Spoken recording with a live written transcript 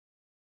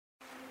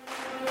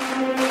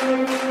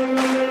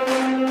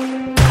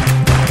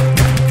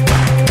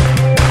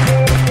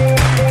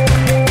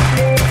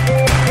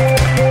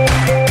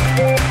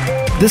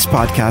This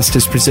podcast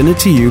is presented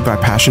to you by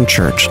Passion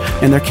Church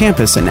and their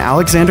campus in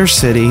Alexander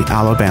City,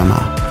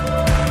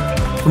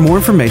 Alabama. For more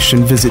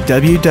information, visit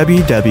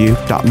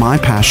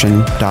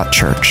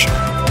www.mypassion.church.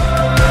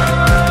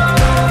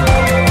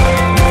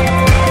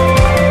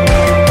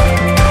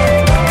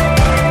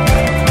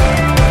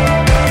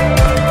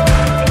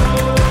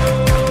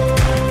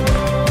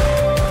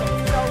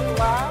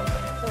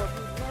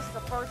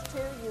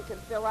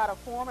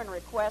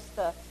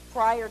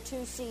 Prior 2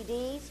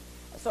 CDs.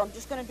 So I'm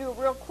just going to do it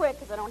real quick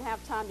because I don't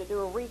have time to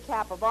do a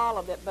recap of all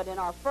of it. But in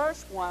our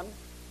first one,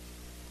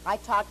 I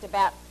talked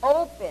about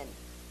open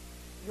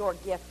your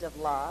gift of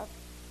love.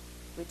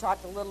 We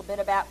talked a little bit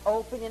about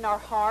opening our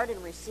heart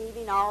and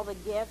receiving all the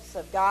gifts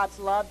of God's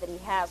love that he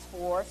has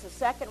for us. The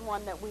second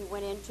one that we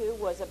went into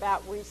was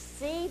about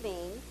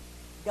receiving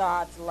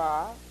God's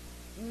love,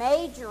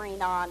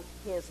 majoring on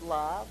his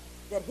love,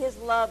 that his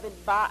love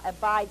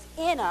abides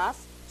in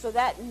us. So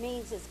that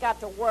means it's got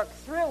to work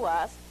through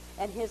us,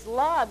 and his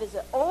love is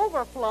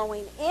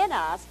overflowing in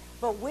us,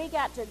 but we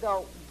got to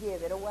go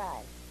give it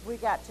away. We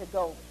got to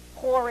go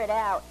pour it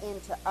out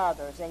into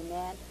others,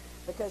 amen?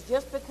 Because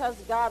just because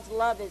God's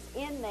love is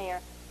in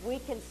there, we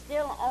can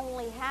still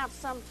only have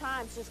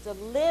sometimes just a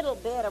little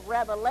bit of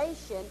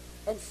revelation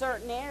in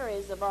certain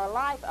areas of our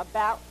life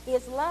about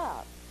his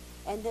love.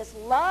 And this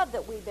love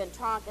that we've been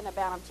talking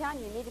about, I'm telling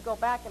you, you need to go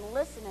back and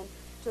listen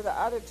to the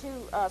other 2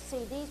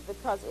 CDs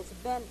because it's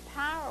been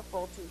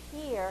powerful to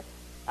hear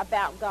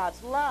about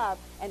God's love.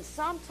 And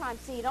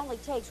sometimes, see, it only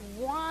takes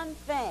one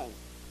thing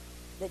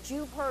that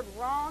you've heard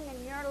wrong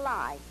in your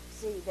life,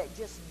 see, that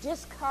just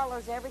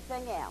discolors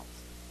everything else.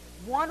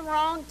 One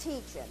wrong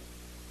teaching,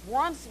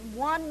 one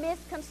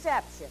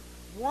misconception,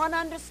 one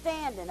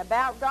understanding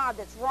about God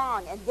that's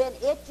wrong, and then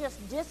it just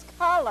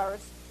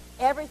discolors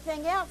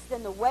everything else.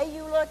 Then the way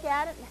you look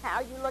at it and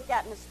how you look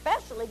at it, and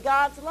especially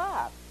God's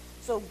love.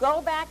 So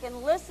go back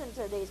and listen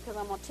to these because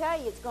I'm going to tell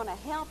you it's going to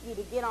help you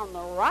to get on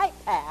the right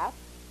path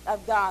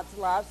of God's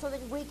love so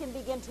that we can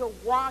begin to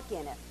walk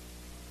in it.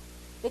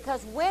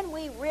 Because when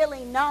we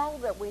really know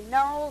that we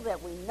know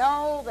that we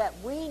know that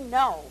we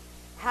know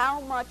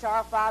how much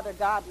our Father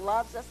God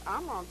loves us,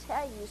 I'm going to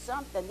tell you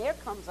something. There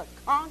comes a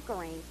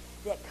conquering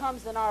that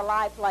comes in our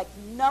life like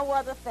no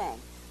other thing,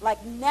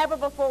 like never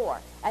before.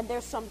 And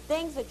there's some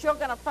things that you're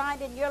going to find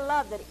in your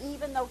love that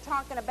even though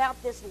talking about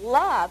this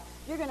love,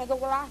 you're going to go,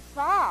 well, I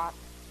thought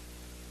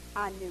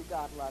I knew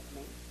God loved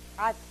me.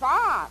 I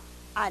thought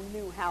I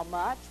knew how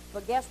much,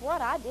 but guess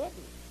what? I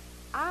didn't.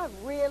 I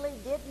really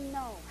didn't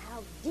know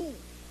how deep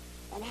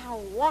and how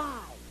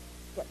wide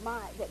that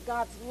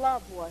God's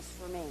love was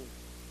for me.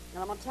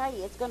 And I'm going to tell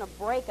you, it's going to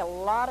break a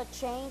lot of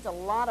chains, a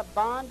lot of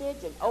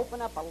bondage, and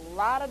open up a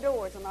lot of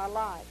doors in our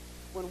life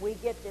when we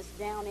get this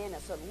down in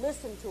us. So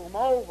listen to them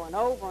over and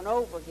over and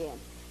over again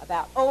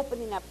about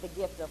opening up the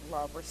gift of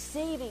love,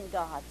 receiving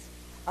God's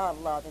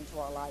love into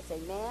our lives.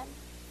 Amen?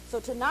 So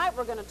tonight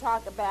we're going to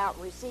talk about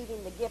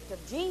receiving the gift of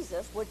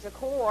Jesus, which of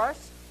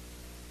course,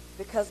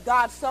 because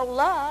God so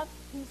loved,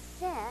 he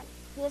sent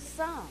his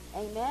son.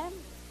 Amen?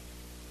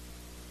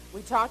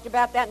 We talked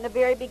about that in the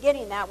very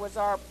beginning. That was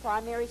our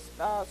primary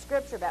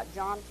scripture about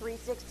John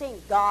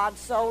 3:16. God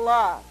so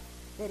loved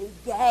that he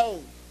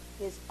gave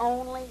his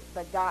only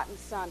begotten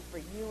son for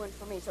you and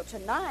for me. So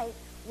tonight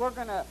we're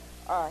going to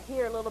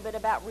hear a little bit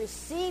about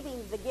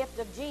receiving the gift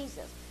of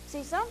Jesus.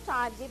 See,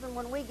 sometimes even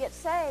when we get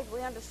saved, we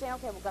understand,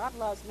 okay, well, God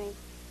loves me,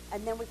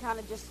 and then we kind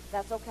of just,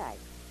 that's okay.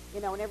 You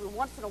know, and every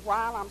once in a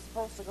while I'm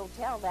supposed to go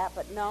tell that,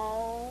 but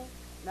no,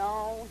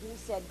 he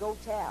said go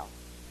tell.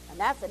 And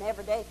that's an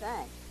everyday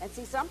thing. And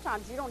see,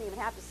 sometimes you don't even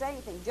have to say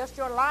anything. Just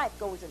your life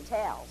goes and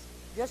tells.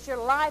 Just your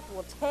life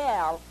will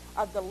tell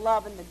of the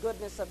love and the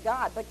goodness of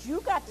God. But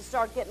you got to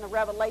start getting a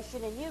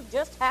revelation in you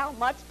just how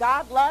much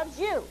God loves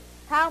you,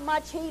 how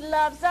much he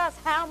loves us,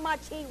 how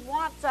much he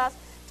wants us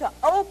to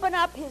open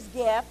up his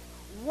gift,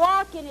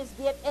 walk in his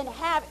gift, and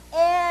have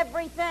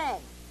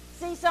everything.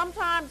 See,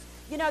 sometimes,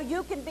 you know,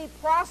 you can be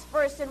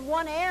prosperous in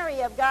one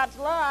area of God's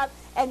love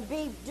and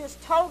be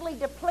just totally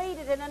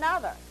depleted in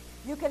another.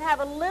 You can have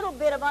a little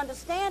bit of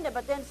understanding,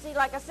 but then see,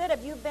 like I said,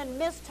 if you've been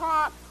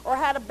mistaught or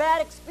had a bad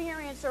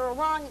experience or a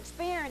wrong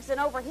experience, and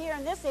over here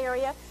in this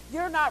area,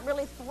 you're not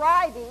really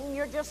thriving,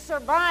 you're just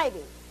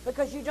surviving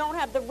because you don't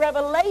have the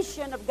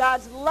revelation of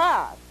God's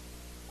love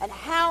and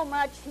how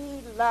much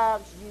he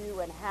loves you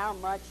and how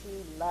much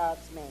he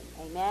loves me.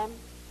 Amen?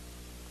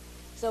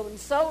 So in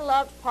So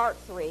Loved Part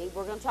 3,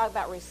 we're going to talk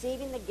about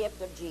receiving the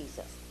gift of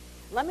Jesus.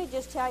 Let me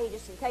just tell you,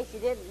 just in case you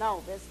didn't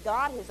know this,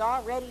 God has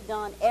already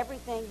done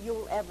everything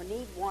you'll ever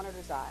need, want, or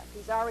desire.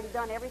 He's already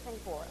done everything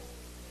for us.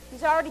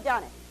 He's already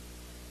done it.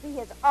 He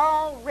has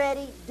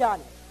already done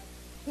it.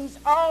 He's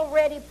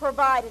already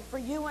provided for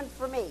you and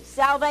for me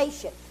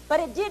salvation. But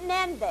it didn't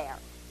end there.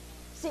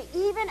 See,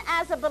 even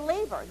as a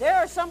believer, there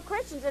are some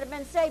Christians that have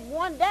been saved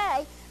one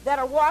day that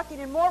are walking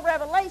in more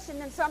revelation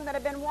than some that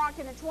have been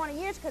walking in 20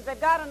 years because they've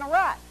got in a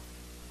rut.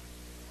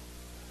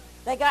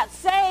 They got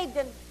saved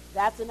and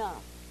that's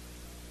enough.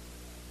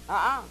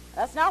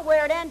 That's not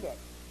where it ended.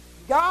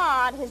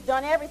 God has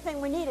done everything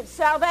we needed.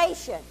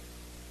 Salvation.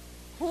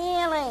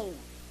 healing,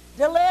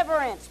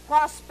 deliverance,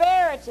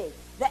 prosperity,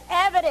 the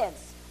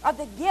evidence of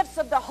the gifts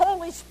of the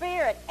Holy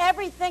Spirit,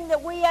 everything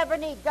that we ever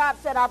need. God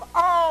said, I've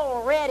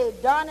already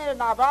done it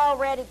and I've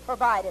already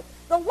provided.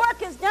 The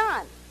work is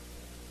done.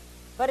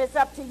 But it's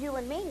up to you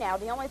and me now.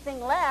 The only thing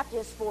left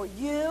is for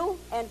you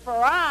and for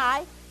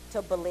I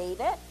to believe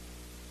it,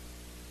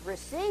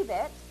 receive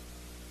it,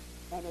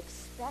 and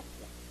expect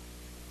it.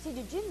 See,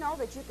 did you know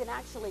that you can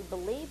actually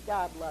believe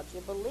God loves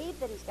you, believe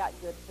that he's got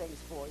good things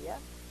for you,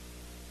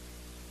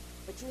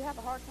 but you have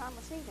a hard time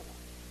receiving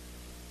it?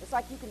 It's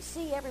like you can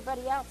see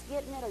everybody else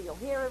getting it, or you'll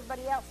hear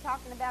everybody else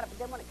talking about it, but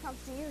then when it comes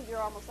to you,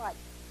 you're almost like,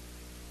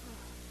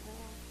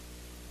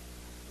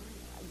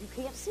 you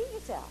can't see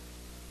yourself.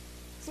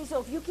 See,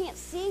 so if you can't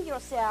see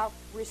yourself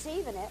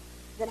receiving it,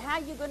 then how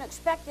are you going to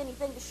expect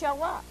anything to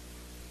show up?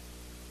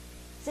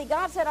 See,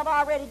 God said, I've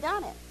already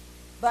done it,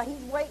 but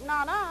he's waiting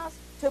on us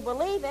to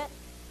believe it,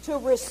 to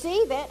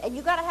receive it, and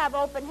you got to have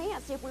open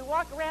hands. See, if we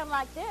walk around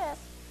like this,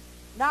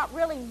 not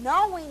really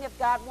knowing if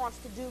God wants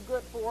to do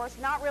good for us,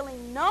 not really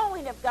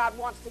knowing if God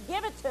wants to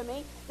give it to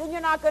me, then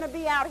you're not going to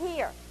be out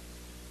here.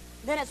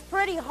 Then it's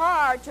pretty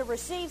hard to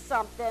receive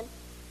something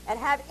and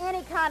have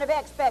any kind of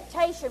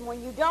expectation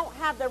when you don't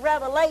have the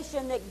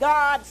revelation that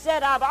God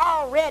said, I've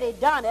already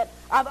done it,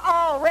 I've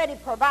already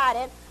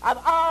provided, I've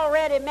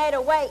already made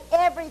a way,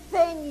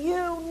 everything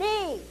you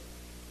need.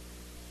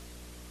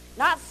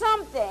 Not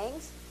some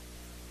things,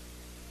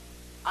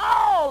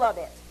 all of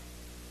it.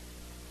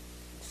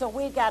 So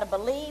we've got to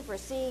believe,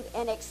 receive,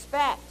 and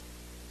expect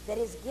that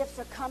his gifts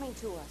are coming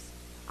to us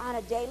on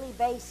a daily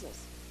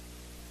basis.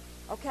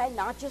 Okay,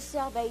 not just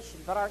salvation,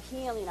 but our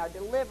healing, our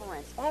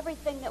deliverance,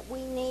 everything that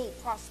we need,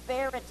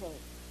 prosperity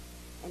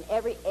in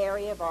every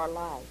area of our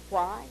life.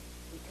 Why?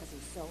 Because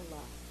he's so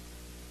loved.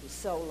 He's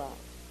so loved.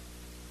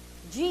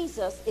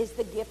 Jesus is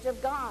the gift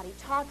of God. He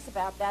talks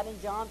about that in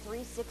John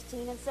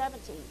 3:16 and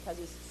 17, because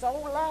he's so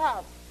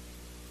loved.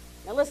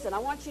 Now listen, I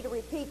want you to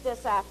repeat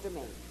this after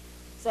me.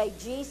 Say,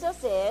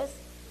 Jesus is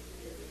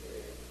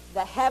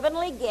the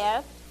heavenly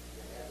gift,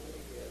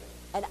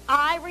 and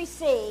I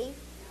receive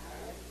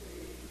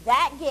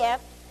that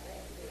gift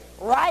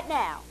right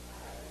now.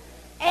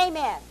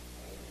 Amen.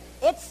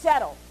 It's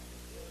settled.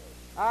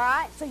 All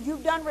right? So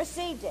you've done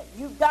received it.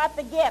 You've got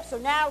the gift. So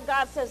now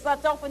God says,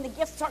 let's open the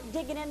gift, start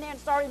digging in there and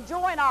start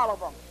enjoying all of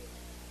them.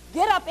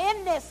 Get up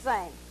in this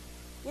thing.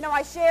 You know,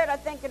 I shared, I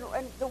think, in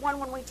the one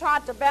when we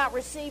talked about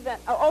receiving,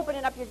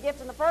 opening up your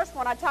gift in the first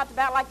one, I talked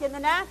about like in the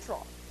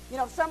natural. You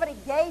know, if somebody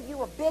gave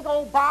you a big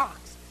old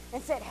box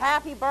and said,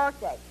 happy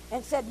birthday,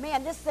 and said,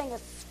 man, this thing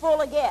is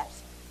full of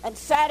gifts, and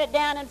sat it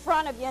down in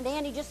front of you, and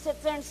Andy just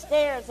sits there and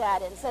stares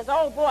at it and says,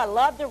 oh, boy, I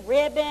love the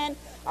ribbon.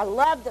 I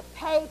love the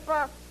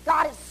paper.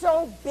 God, it's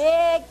so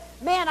big.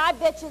 Man, I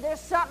bet you there's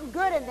something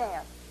good in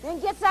there. Then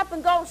gets up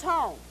and goes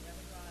home.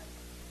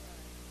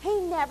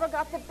 He never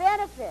got the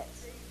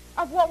benefits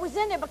of what was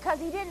in there because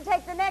he didn't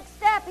take the next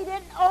step. He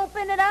didn't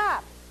open it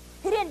up.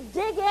 He didn't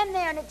dig in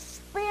there and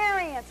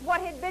experience what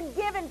had been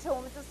given to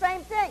him. It's the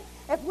same thing.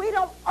 If we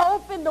don't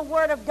open the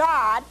Word of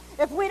God,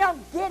 if we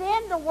don't get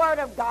in the Word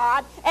of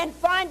God and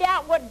find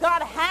out what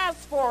God has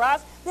for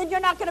us, then you're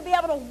not going to be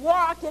able to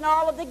walk in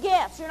all of the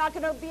gifts. You're not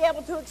going to be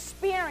able to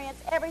experience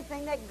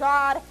everything that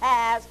God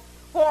has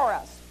for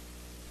us.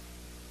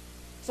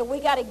 So we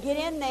got to get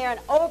in there and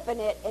open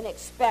it and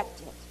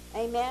expect it.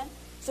 Amen?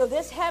 So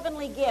this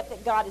heavenly gift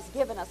that God has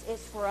given us is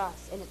for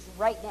us, and it's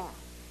right now.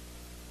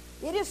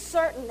 It is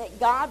certain that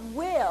God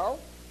will,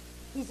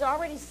 he's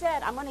already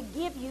said, I'm going to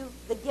give you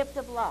the gift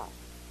of love.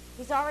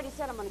 He's already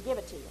said, I'm going to give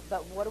it to you.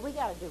 But what do we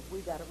got to do?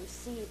 We've got to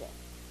receive it.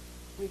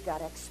 We've got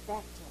to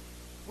expect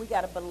it. We've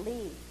got to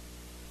believe.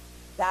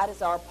 That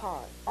is our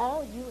part.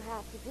 All you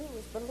have to do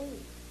is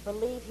believe.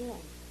 Believe him.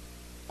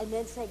 And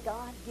then say,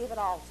 God, give it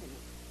all to me.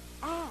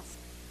 Ask.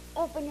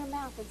 Open your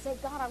mouth and say,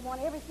 God, I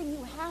want everything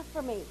you have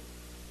for me.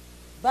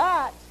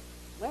 But,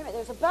 wait a minute,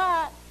 there's a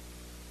but.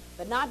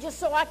 But not just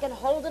so I can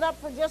hold it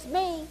up for just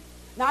me.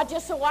 Not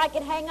just so I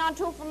can hang on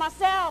to it for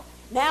myself.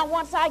 Now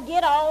once I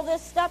get all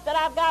this stuff that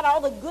I've got,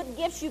 all the good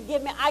gifts you've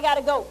given me, I got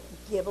to go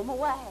give them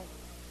away.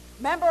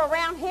 Remember,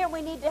 around here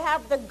we need to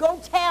have the go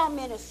tell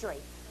ministry.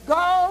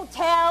 Go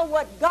tell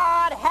what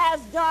God has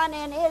done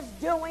and is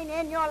doing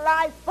in your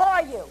life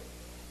for you.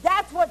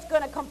 That's what's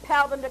going to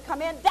compel them to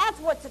come in. That's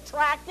what's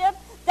attractive.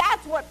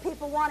 That's what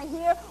people want to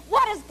hear.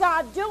 What is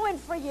God doing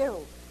for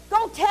you?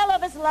 Go tell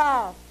of his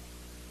love.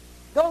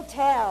 Go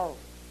tell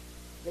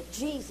that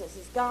Jesus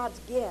is God's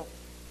gift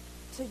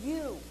to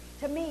you,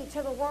 to me,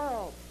 to the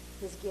world.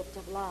 His gift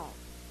of love.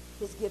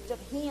 His gift of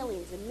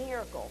healings and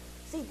miracles.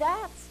 See,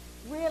 that's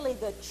really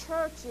the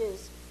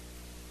church's,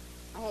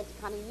 I hate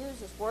to kind of use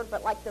this word,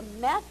 but like the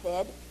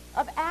method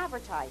of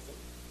advertising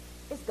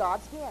is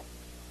God's gift.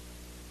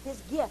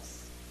 His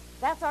gifts.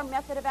 That's our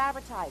method of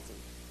advertising.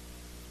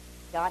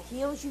 God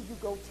heals you, you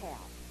go tell.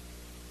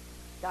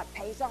 God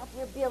pays off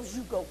your bills,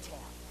 you go tell.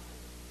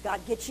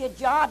 God gets you a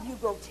job, you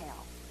go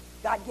tell.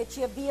 God gets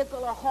you a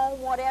vehicle, a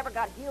home, whatever.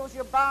 God heals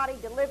your body,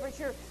 delivers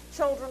your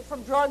children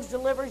from drugs,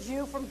 delivers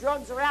you from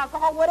drugs or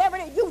alcohol, whatever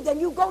it is, then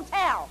you go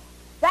tell.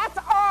 That's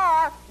all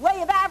our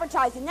way of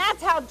advertising.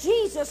 That's how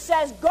Jesus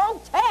says,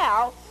 go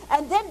tell,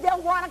 and then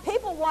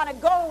people want to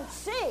go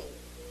see.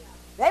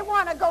 They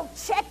want to go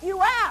check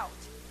you out.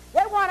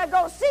 They want to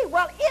go see,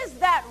 well, is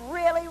that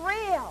really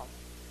real?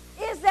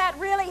 Is that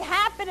really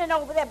happening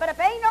over there? But if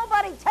ain't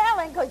nobody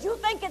telling because you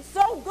think it's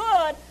so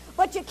good,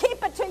 but you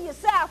keep it to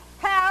yourself,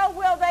 how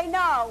will they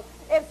know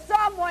if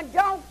someone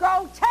don't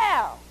go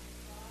tell?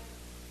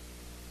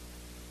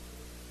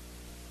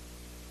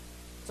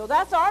 So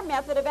that's our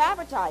method of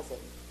advertising.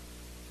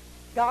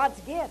 God's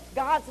gift,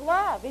 God's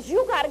love is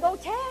you got to go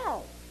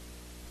tell.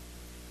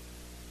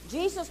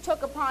 Jesus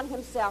took upon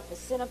himself the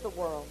sin of the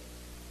world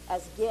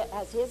as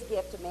his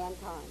gift to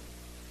mankind.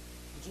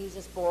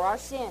 Jesus bore our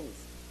sins,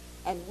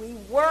 and we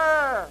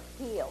were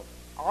healed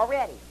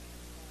already.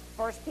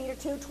 1 Peter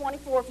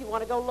 2:24, if you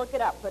want to go look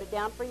it up, put it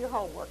down for your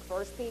homework.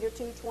 1 Peter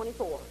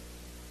 2:24.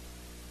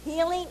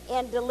 Healing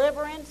and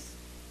deliverance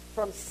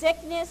from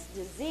sickness,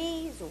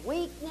 disease,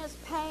 weakness,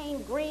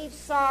 pain, grief,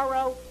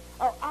 sorrow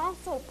are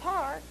also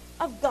part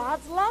of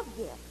God's love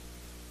gift.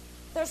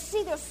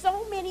 There's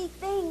so many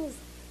things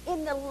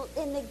in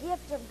the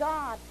gift of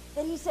God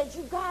that he says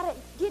you got to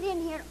get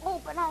in here and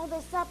open all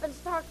this up and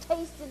start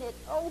tasting it.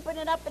 Open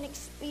it up and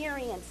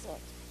experience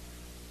it.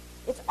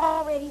 It's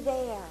already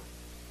there.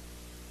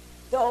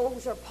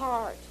 Those are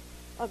part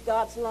of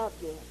God's love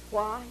gift.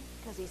 Why?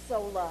 Because he's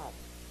so loved.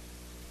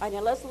 All right,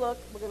 now let's look.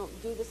 We're going to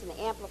do this in the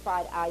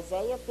Amplified,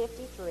 Isaiah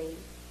 53,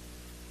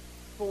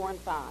 4 and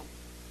 5.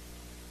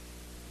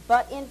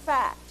 But in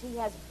fact, he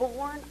has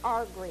borne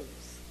our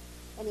griefs,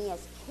 and he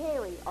has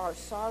carried our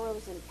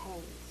sorrows and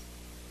pains.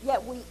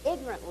 Yet we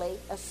ignorantly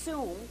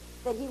assume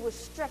that he was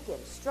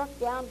stricken, struck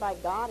down by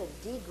God, and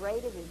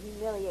degraded and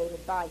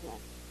humiliated by him.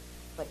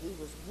 But he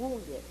was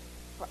wounded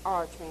for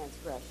our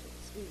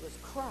transgressions. He was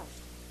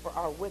crushed for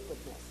our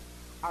wickedness.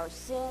 Our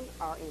sin,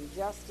 our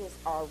injustice,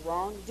 our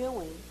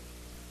wrongdoing,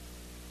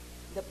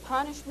 the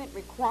punishment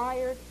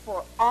required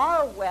for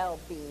our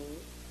well-being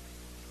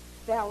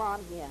fell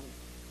on him.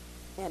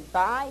 And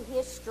by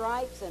his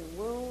stripes and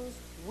wounds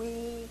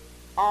we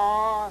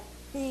are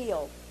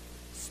healed.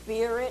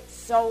 Spirit,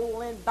 soul,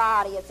 and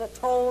body. It's a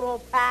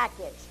total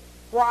package.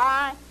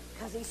 Why?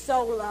 Because he's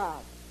so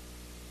loved.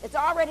 It's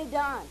already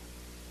done.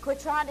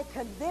 Quit trying to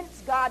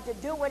convince God to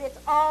do it.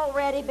 It's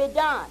already been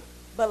done.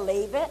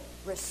 Believe it,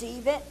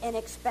 receive it, and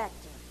expect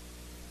it.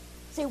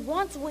 See,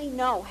 once we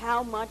know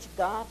how much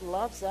God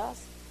loves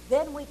us,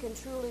 then we can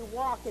truly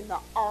walk in the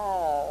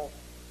all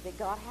that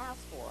God has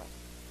for us.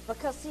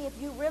 Because, see, if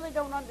you really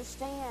don't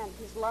understand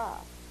his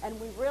love, and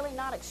we really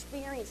not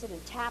experienced it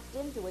and tapped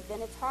into it,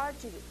 then it's hard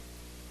to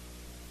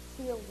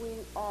feel we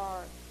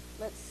are,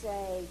 let's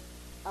say,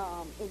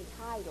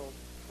 entitled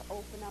to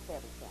open up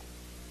everything.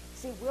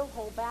 See, we'll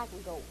hold back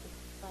and go,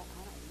 but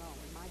I don't know,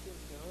 am I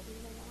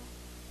deserving enough?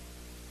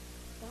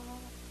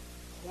 God,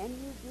 can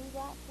you do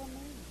that for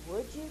me?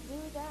 Would you do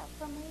that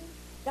for me?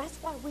 That's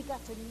why we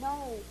got to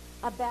know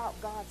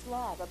about God's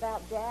love,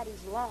 about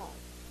Daddy's love,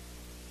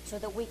 so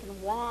that we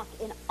can walk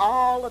in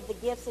all of the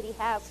gifts that he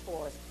has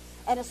for us,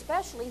 and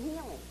especially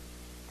healing.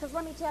 Because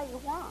let me tell you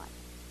why.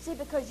 See,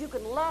 because you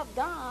can love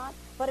God,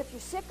 but if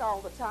you're sick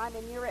all the time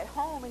and you're at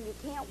home and you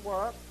can't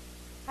work,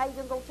 how you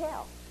going to go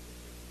tell?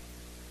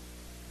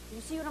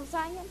 You see what I'm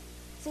saying?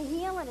 See,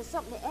 healing is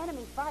something the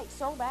enemy fights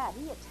so bad.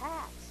 He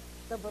attacks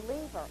the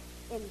believer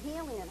in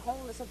healing and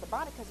wholeness of the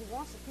body because he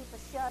wants to keep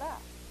us shut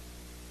up,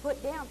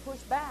 put down, push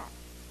back.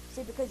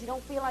 See, because you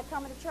don't feel like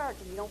coming to church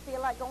and you don't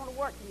feel like going to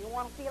work and you don't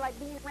want to feel like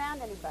being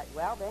around anybody.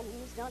 Well, then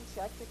he's done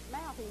shut his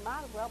mouth. He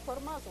might as well put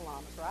a muzzle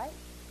on us, right?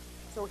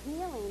 So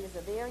healing is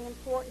a very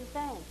important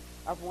thing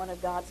of one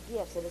of God's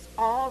gifts. It has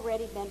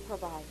already been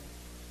provided.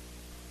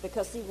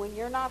 Because, see, when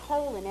you're not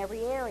whole in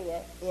every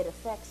area, it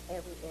affects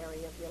every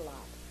area of your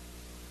life.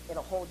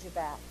 It'll hold you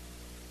back.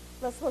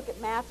 Let's look at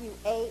Matthew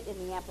 8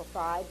 in the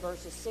Amplified,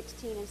 verses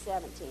 16 and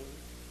 17.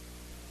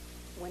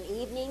 When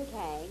evening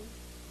came,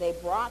 they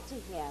brought to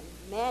him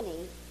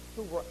many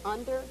who were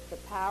under the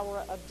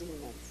power of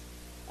demons.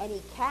 And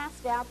he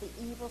cast out the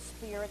evil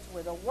spirits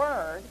with a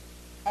word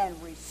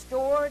and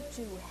restored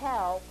to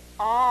health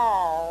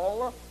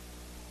all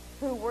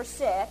who were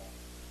sick,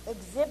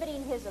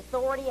 exhibiting his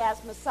authority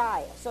as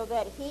Messiah, so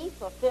that he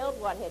fulfilled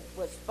what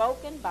was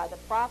spoken by the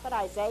prophet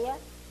Isaiah.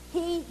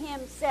 He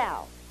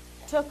himself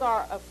took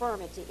our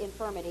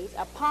infirmities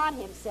upon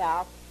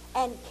himself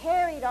and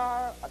carried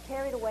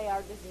away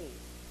our disease.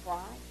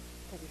 Why?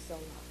 Because he so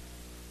loved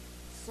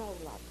us. So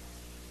loved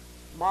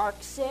us. Mark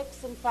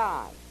 6 and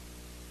 5.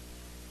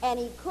 And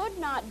he could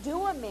not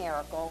do a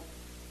miracle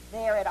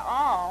there at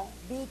all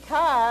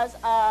because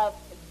of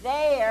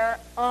their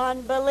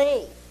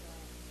unbelief,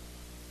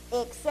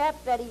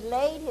 except that he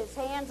laid his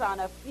hands on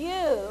a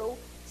few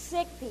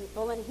sick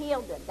people and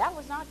healed them. That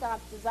was not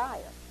God's desire.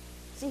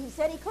 See, he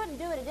said he couldn't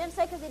do it. He didn't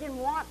say because he didn't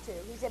want to.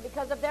 He said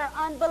because of their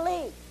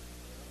unbelief.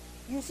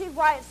 You see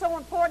why it's so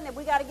important that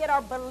we got to get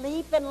our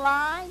belief in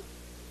line?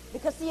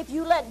 Because, see, if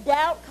you let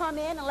doubt come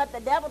in and let the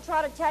devil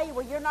try to tell you,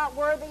 well, you're not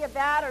worthy of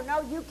that, or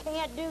no, you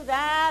can't do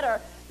that, or,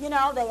 you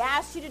know, they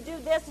asked you to do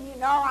this, and you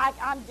know,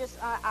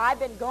 I've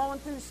been going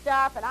through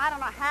stuff, and I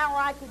don't know how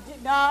I could do.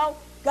 No,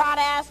 God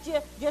asked you,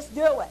 just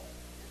do it.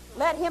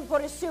 Let him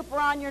put his super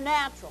on your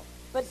natural.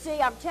 But see,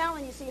 I'm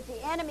telling you, see, if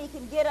the enemy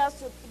can get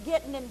us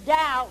getting in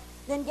doubt,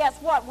 then guess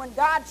what? When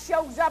God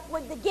shows up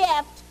with the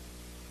gift,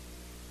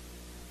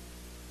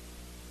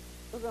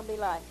 we're going to be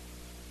like,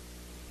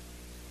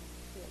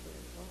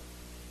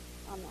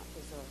 I'm not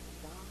deserving,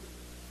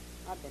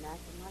 God. I've been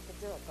acting like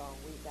a jerk all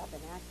week. I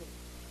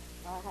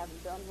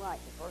haven't done right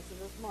the first of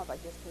this month. I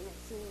just can't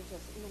seem to,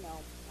 you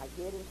know, I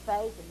get in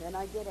faith and then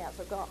I get out.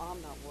 So, God,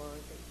 I'm not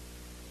worthy.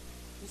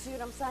 You see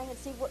what I'm saying? And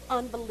see what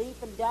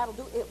unbelief and doubt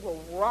will do? It will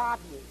rob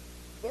you.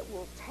 It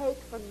will take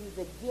from you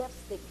the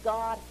gifts that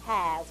God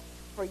has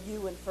for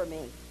you and for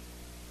me.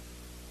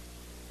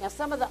 Now,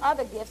 some of the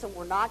other gifts, and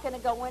we're not going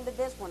to go into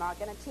this. We're not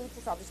going to teach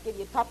this. I'll just give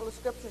you a couple of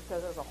scriptures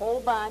because there's a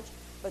whole bunch.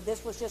 But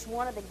this was just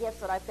one of the gifts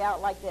that I felt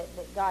like that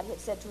God had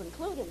said to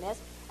include in this.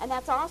 And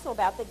that's also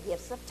about the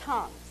gifts of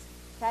tongues.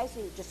 Okay,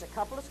 so just a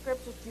couple of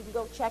scriptures. You can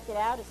go check it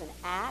out. It's in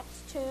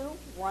Acts 2,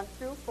 1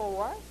 through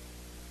 4.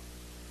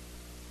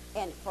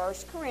 And 1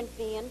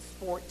 Corinthians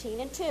 14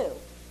 and 2.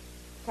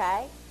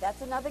 Okay,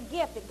 that's another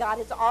gift that God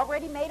has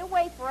already made a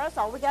way for us.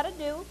 All we got to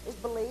do is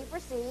believe,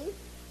 receive,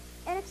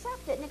 and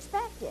accept it and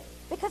expect it.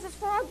 Because it's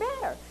for our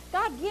better.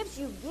 God gives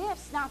you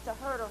gifts not to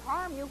hurt or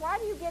harm you. Why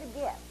do you get a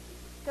gift?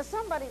 Because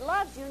somebody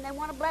loves you and they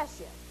want to bless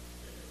you.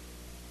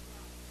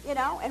 You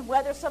know, and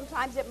whether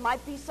sometimes it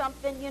might be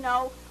something, you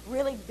know,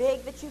 really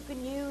big that you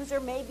can use, or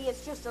maybe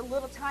it's just a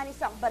little tiny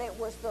something, but it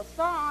was the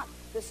thought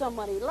that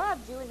somebody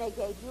loved you and they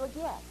gave you a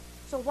gift.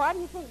 So why do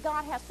you think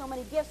God has so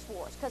many gifts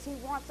for us? Because he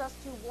wants us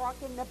to walk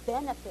in the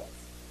benefits.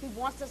 He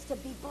wants us to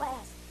be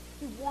blessed.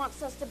 He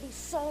wants us to be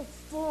so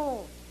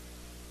full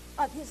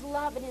of his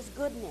love and his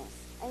goodness.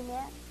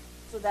 Amen?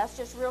 So that's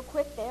just real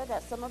quick there.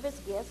 That's some of his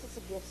gifts. It's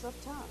the gifts of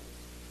tongues.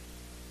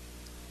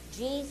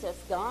 Jesus,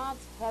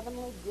 God's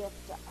heavenly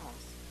gift to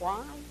us.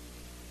 Why?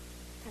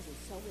 Because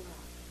he's so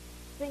loved.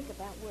 Think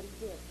about what he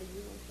did for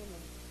you and for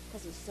me.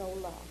 Because he's so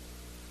loved.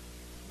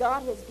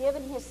 God has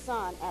given his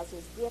son as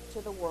his gift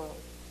to the world.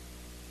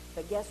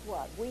 But guess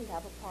what? We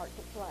have a part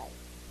to play.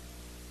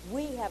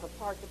 We have a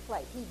part to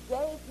play. He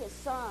gave his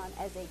son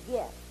as a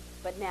gift.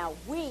 But now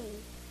we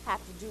have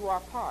to do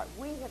our part.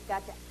 We have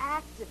got to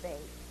activate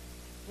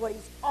what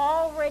he's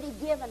already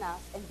given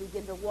us and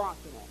begin to walk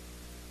in it.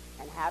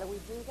 And how do we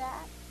do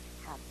that?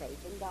 Have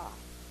faith in God.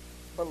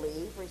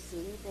 Believe,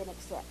 receive, and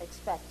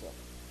expect it.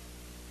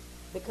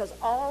 Because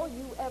all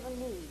you ever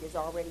need is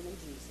already in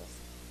Jesus.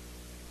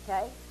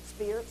 Okay?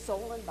 Spirit,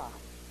 soul, and body.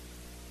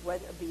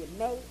 Whether it be a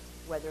mate,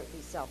 whether it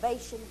be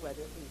salvation,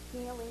 whether it be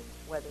healing,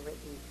 whether it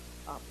be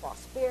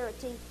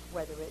prosperity,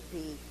 whether it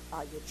be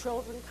your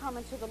children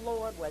coming to the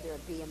Lord, whether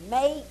it be a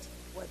mate,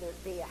 whether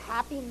it be a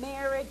happy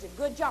marriage, a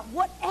good job,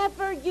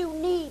 whatever you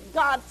need,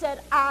 God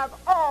said, I've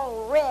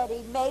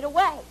already made a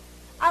way.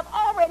 I've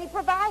already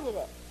provided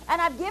it.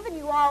 And I've given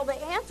you all the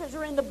answers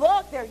are in the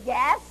book. They're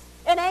yes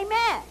and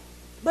amen.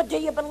 But do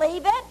you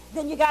believe it?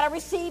 Then you got to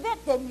receive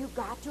it. Then you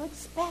got to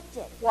expect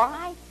it.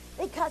 Why?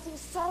 Because he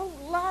so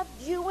loved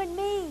you and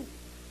me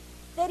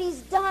that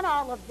he's done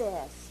all of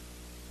this.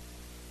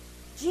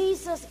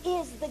 Jesus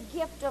is the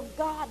gift of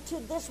God to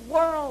this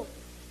world.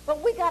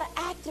 But we got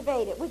to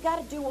activate it. We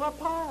got to do our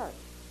part.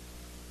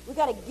 We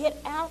got to get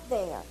out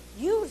there.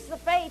 Use the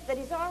faith that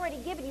he's already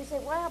given you. You say,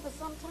 well, but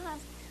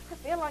sometimes I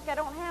feel like I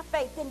don't have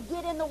faith. Then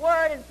get in the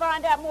Word and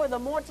find out more. The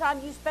more time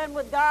you spend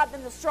with God,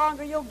 then the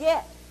stronger you'll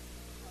get.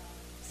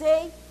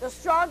 See? The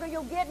stronger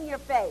you'll get in your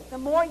faith. The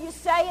more you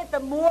say it, the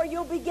more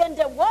you'll begin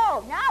to,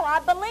 whoa, now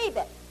I believe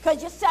it.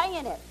 Because you're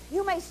saying it.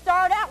 You may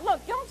start out,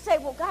 look, don't say,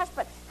 well, gosh,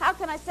 but how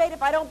can I say it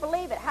if I don't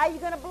believe it? How are you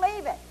going to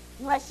believe it?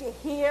 Unless you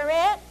hear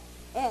it,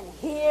 and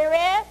hear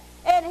it,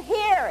 and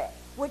hear it.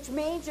 Which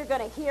means you're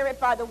going to hear it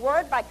by the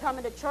Word, by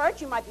coming to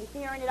church. You might be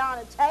hearing it on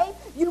a tape.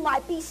 You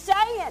might be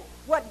saying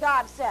what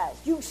God says.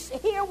 You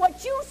hear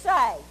what you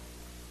say.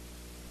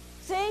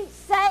 See?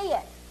 Say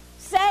it.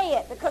 Say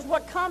it. Because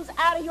what comes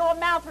out of your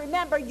mouth,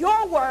 remember,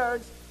 your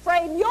words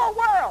frame your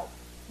world.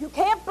 You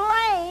can't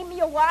blame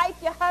your wife,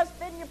 your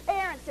husband, your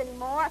parents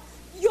anymore.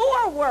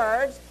 Your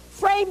words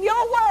frame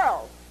your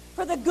world.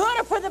 For the good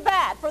or for the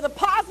bad. For the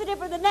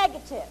positive or the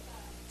negative.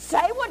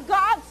 Say what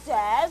God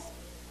says.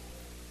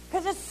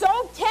 Because it's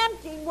so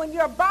tempting when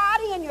your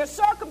body and your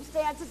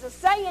circumstances are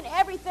saying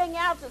everything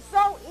else. It's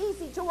so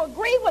easy to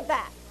agree with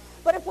that.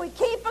 But if we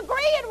keep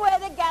agreeing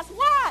with it, guess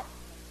what?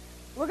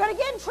 We're going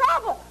to get in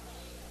trouble.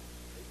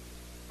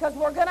 Because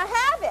we're going to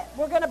have it.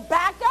 We're going to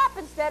back up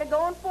instead of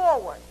going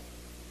forward.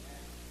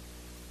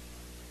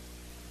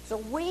 So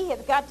we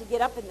have got to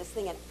get up in this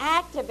thing and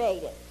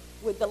activate it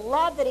with the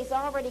love that he's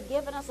already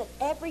given us, and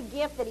every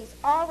gift that he's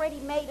already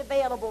made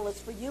available is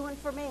for you and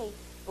for me.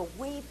 But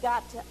we've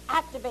got to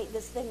activate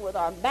this thing with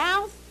our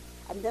mouth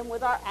and then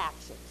with our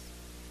actions.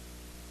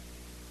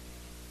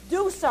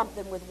 Do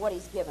something with what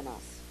he's given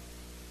us.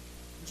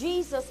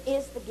 Jesus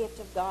is the gift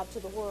of God to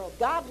the world.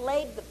 God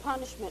laid the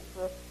punishment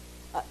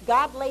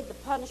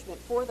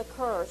for the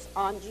curse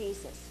on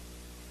Jesus.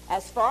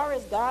 As far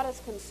as God is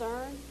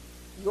concerned,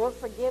 your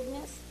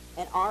forgiveness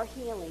and our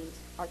healings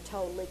are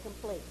totally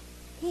complete.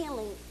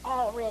 Healing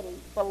already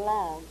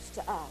belongs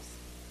to us.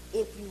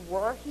 If you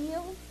were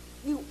healed,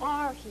 you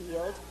are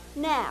healed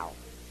now.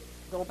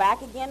 Go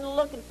back again and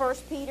look in 1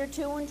 Peter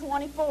 2 and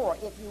 24.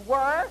 If you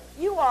were,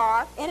 you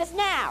are, and it's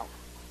now.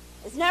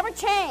 It's never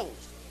changed.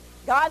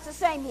 God's the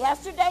same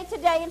yesterday,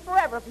 today, and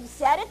forever. If he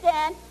said it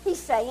then, he's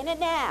saying it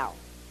now.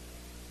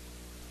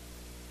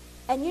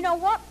 And you know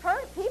what?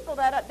 People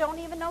that don't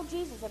even know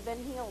Jesus have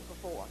been healed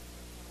before.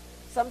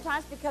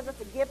 Sometimes because it's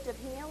a gift of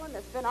healing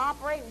that's been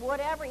operating,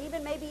 whatever,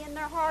 even maybe in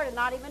their heart and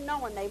not even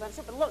knowing they've been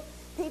sick. But look,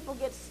 people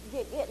get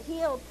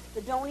healed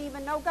that don't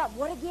even know God.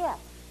 What a gift.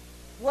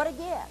 What a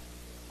gift.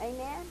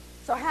 Amen?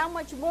 So how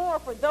much more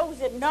for those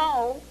that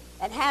know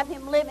and have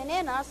him living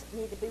in us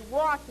need to be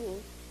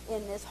walking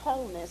in this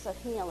wholeness of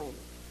healing.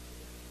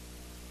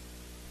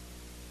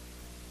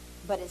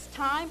 But it's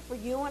time for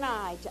you and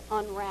I to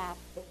unwrap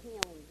the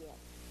healing gift.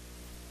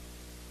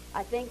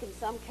 I think in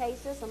some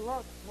cases, and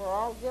look, we're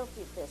all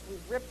guilty of this,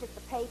 we've ripped at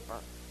the paper.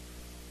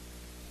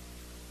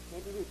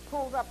 Maybe we've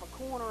pulled up a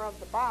corner of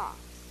the box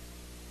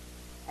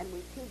and we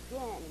peeked in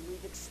and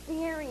we've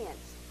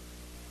experienced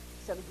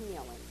some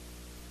healing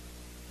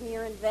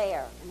here and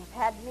there and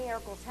have had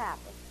miracles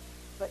happen.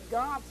 But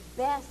God's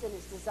best and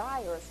his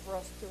desire is for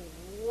us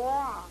to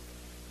walk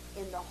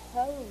in the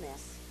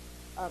wholeness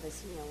of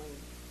his healing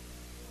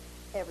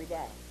every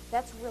day.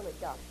 That's really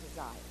God's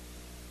desire.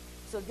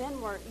 So then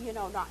we're,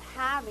 not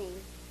having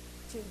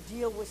to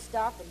deal with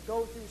stuff and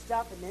go through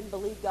stuff and then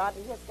believe God.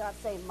 And yes, God's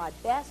saying, my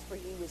best for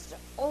you is to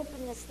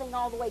open this thing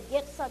all the way,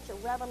 get such a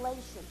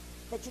revelation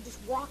that you're just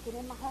walking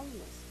in my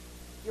wholeness.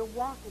 You're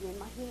walking in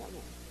my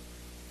healing.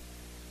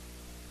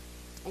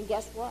 And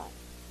guess what?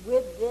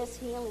 With this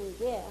healing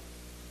gift,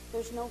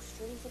 there's no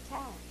strings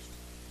attached.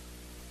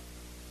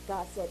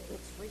 God said,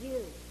 it's for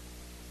you.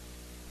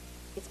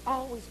 It's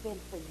always been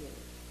for you.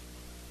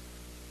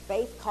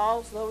 Faith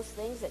calls those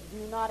things that do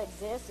not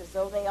exist as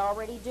though they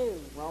already do.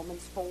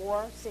 Romans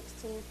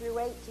 4:16 through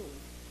 18.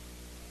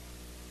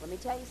 Let me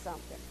tell you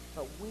something.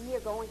 But we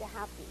are going to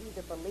have to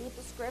either believe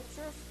the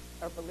scriptures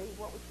or believe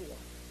what we feel.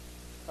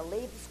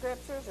 Believe the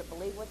scriptures or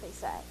believe what they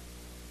say.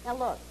 Now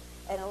look,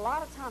 and a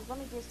lot of times, let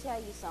me just tell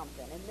you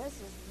something, and this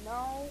is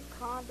no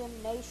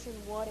condemnation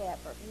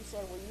whatever. If you say,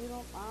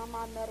 well, I'm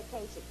on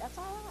medication, that's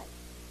all right.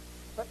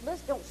 But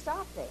let's don't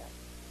stop there.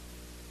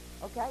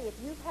 Okay? If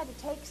you've had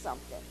to take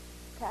something,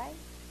 okay,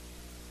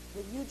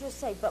 then you just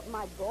say, but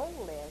my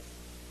goal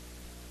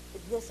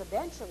is this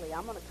eventually,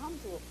 I'm going to come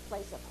to a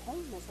place of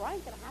wholeness where I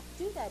ain't going to have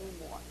to do that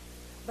anymore.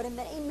 But in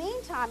the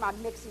meantime,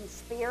 I'm mixing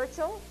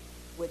spiritual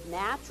with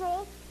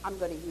natural. I'm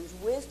going to use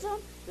wisdom.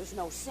 There's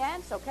no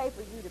sense, okay,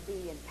 for you to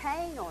be in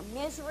pain or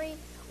misery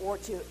or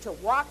to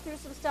walk through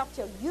some stuff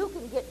till you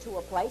can get to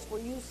a place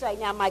where you say,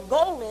 now my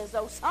goal is,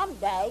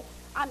 someday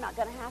I'm not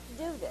going to have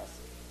to do this.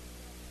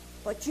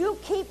 But you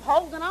keep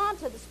holding on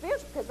to the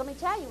spiritual, because let me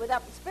tell you,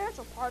 without the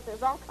spiritual part,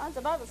 there's all kinds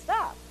of other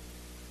stuff.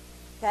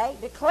 Okay?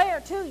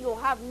 Declare, too, you'll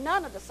have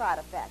none of the side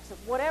effects of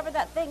whatever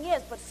that thing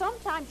is. But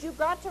sometimes you've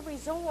got to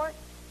resort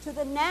to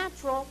the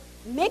natural,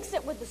 mix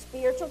it with the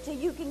spiritual till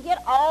you can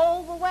get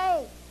all the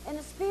way in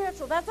the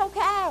spiritual. That's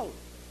okay.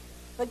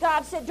 But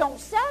God said, don't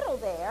settle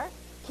there.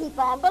 Keep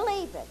on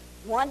believing.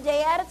 One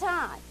day at a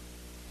time.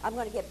 I'm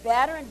going to get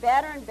better and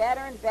better and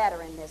better and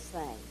better in this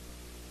thing.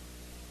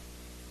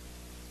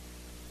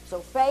 So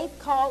faith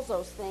calls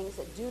those things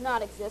that do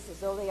not exist as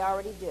though they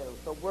already do.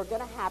 But we're going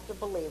to have to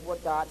believe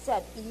what God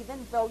said,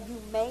 even though you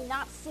may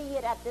not see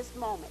it at this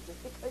moment.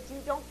 Just because you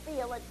don't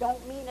feel it,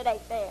 don't mean it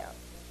ain't there.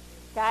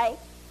 Okay?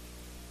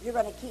 You're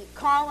going to keep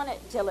calling it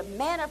until it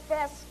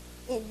manifests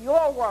in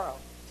your world,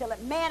 till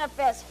it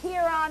manifests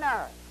here on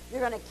earth.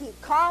 You're going to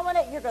keep calling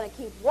it. You're going to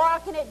keep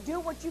walking it. Do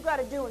what you got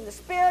to do in the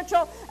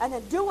spiritual, and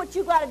then do what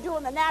you got to do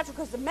in the natural,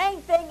 because the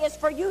main thing is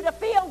for you to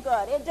feel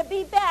good and to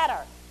be better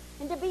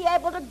and to be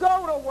able to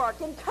go to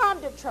work and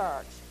come to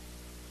church,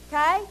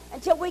 okay,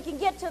 until we can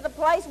get to the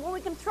place where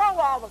we can throw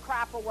all the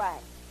crap away,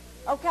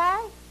 okay?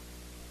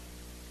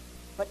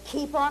 But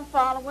keep on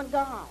following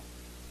God.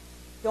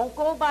 Don't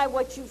go by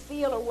what you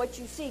feel or what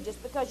you see.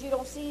 Just because you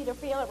don't see it or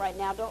feel it right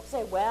now, don't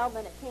say, well,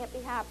 then it can't be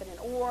happening.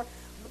 Or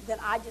then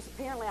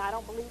apparently I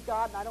don't believe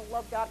God and I don't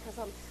love God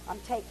because I'm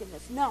taking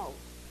this. No.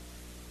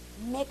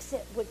 Mix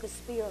it with the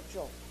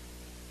spiritual.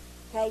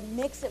 Okay?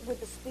 Mix it with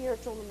the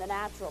spiritual and the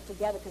natural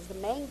together, because the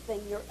main thing,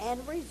 your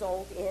end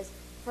result is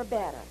for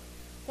better.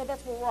 Okay?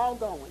 That's where we're all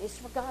going. It's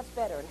for God's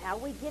better. And how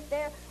we get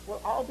there will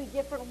all be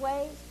different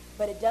ways,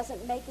 but it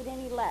doesn't make it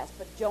any less.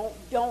 But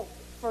don't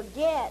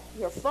forget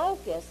your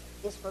focus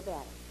is for better.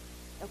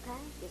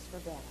 Okay? It's for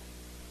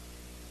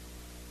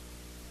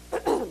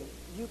better.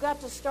 You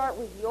got to start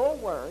with your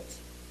words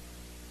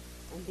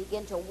and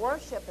begin to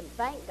worship and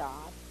thank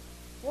God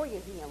for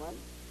your healing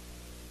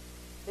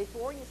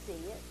before you see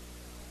it,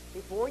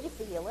 before you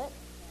feel it.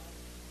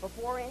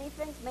 before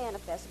anything's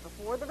manifested,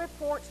 before the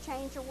reports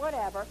change or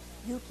whatever,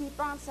 you keep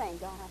on saying,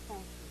 God, I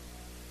thank you.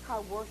 I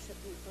worship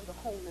you for the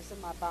wholeness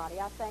of my body.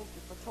 I thank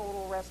you for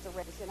total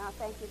restoration. I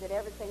thank you that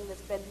everything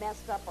that's been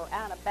messed up or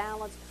out of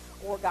balance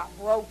or got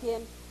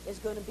broken is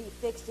going to be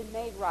fixed and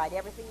made right.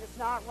 Everything that's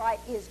not right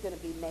is going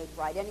to be made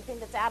right. Anything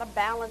that's out of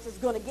balance is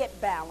going to get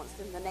balanced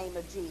in the name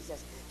of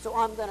Jesus. So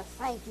I'm going to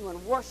thank you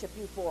and worship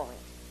you for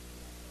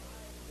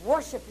it.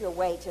 Worship your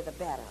way to the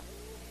better.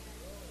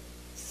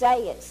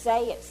 Say it,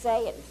 say it,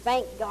 say it, and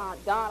thank God.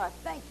 God, I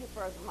thank you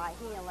for my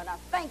healing. I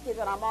thank you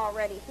that I'm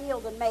already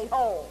healed and made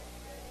whole.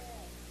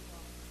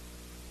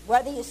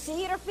 Whether you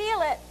see it or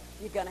feel it,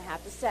 you're going to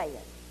have to say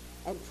it.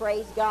 And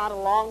praise God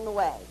along the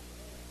way.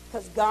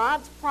 Because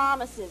God's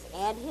promises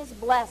and his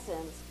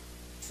blessings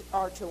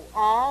are to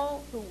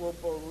all who will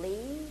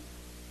believe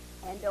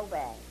and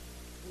obey.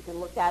 You can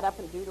look that up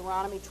in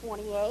Deuteronomy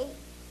 28,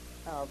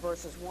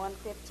 verses 1,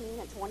 15,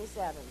 and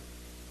 27.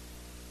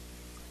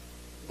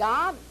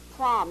 God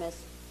promised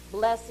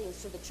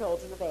blessings to the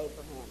children of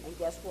Abraham. And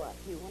guess what?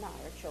 You and I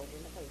are children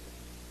of Abraham.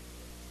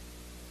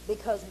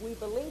 Because we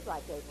believe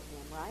like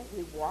Abraham, right?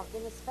 We walk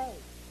in his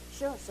faith.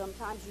 Sure,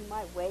 sometimes you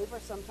might waver,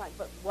 sometimes,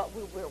 but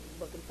we're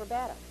looking for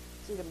better.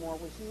 See, the more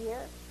we hear,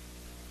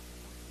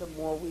 the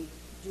more we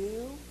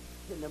do,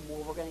 then the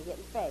more we're going to get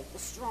in faith. The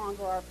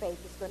stronger our faith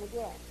is going to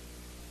get.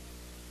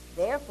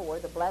 Therefore,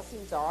 the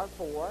blessings are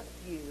for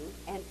you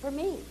and for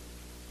me.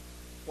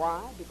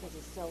 Why? Because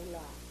he's so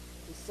loved.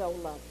 He so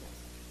loved us.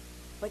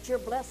 But you're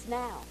blessed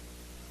now.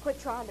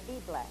 Quit trying to be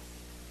blessed.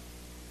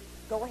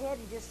 Go ahead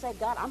and just say,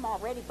 God, I'm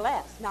already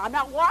blessed. Now, I'm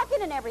not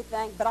walking in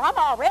everything, but I'm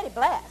already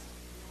blessed.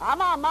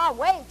 I'm on my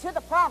way to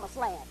the promised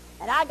land.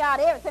 And I got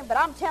everything, but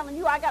I'm telling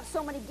you, I got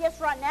so many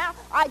gifts right now,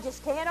 I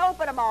just can't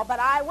open them all, but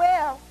I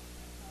will.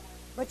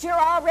 But you're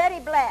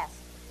already blessed.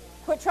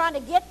 Quit trying to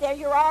get there.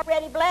 You're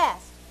already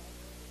blessed.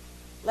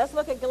 Let's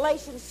look at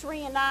Galatians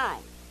 3 and 9.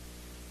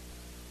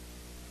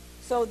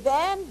 So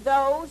then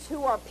those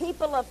who are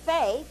people of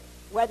faith,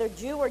 whether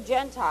Jew or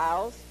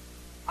Gentiles,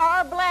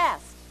 are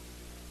blessed.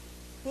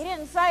 He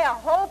didn't say, I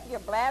hope you're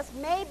blessed.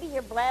 Maybe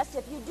you're blessed.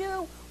 If you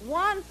do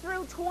 1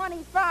 through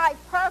 25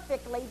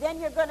 perfectly,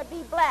 then you're going to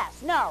be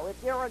blessed. No, if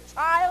you're a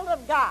child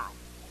of God,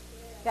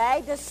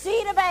 okay, the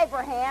seed of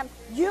Abraham,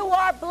 you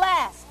are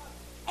blessed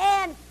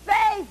and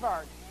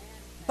favored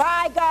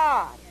by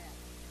God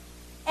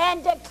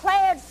and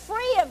declared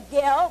free of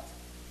guilt,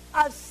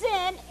 of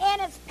sin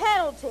and its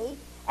penalty,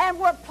 and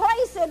were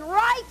placed in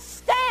right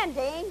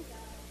standing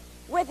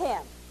with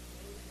him,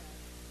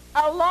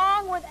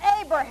 along with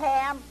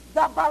Abraham,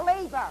 the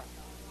believer.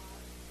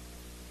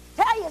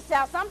 Tell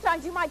yourself,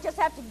 sometimes you might just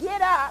have to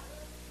get up,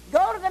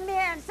 go to the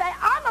mirror and say,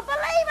 I'm a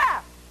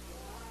believer.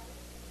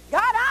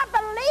 God, I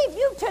believe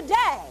you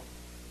today.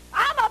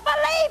 I'm a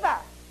believer.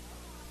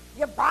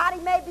 Your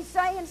body may be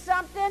saying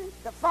something.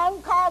 The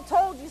phone call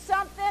told you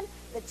something.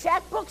 The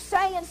checkbook's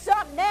saying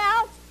something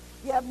else.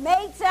 Your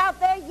mate's out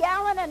there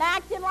yelling and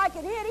acting like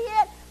an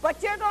idiot.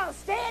 But you're going to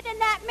stand in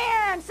that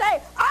mirror and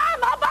say,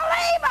 I'm a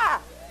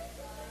believer.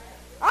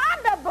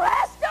 I'm the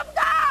blessed of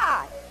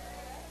God.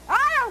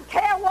 I don't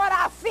care what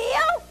I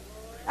feel.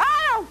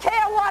 I don't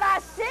care what I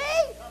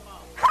see.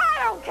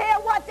 I don't care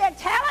what they're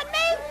telling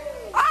me.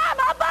 I'm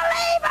a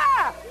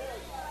believer.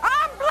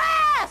 I'm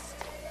blessed.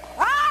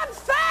 I'm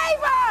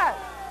favored.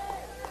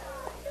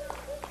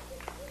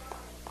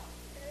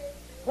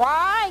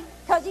 Why?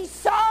 Because he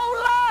so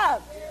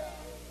loved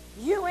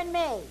you and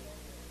me.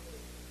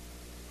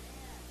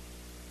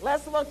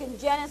 Let's look in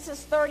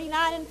Genesis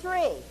 39 and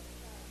 3.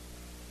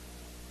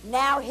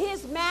 Now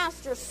his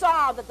master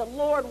saw that the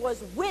Lord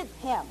was with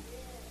him,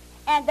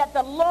 and that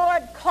the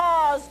Lord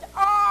caused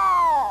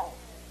all.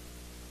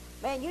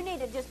 Man, you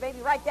need to just maybe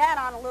write that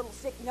on a little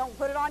sticky note and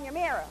put it on your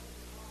mirror.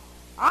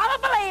 I'm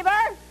a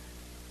believer.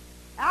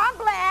 I'm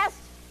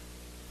blessed.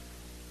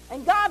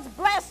 And God's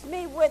blessed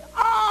me with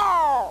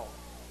all.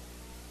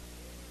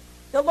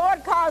 The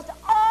Lord caused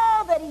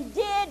all that he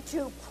did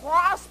to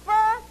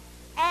prosper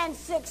and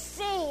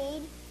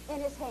succeed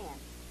in his hand.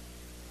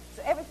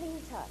 So everything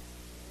he touched,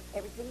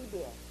 everything he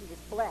did, he was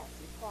blessed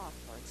and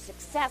prospered,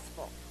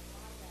 successful.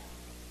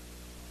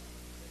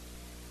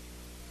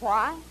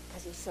 Why?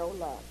 Because he so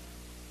loved.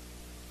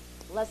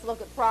 Let's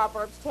look at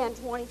Proverbs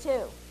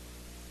 10:22.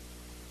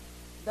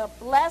 The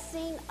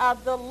blessing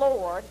of the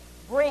Lord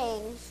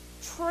brings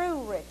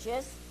true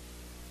riches,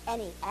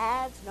 and he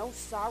adds no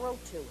sorrow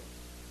to it.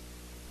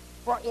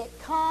 For it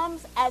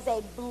comes as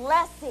a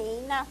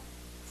blessing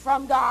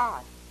from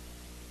God.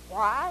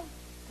 Why?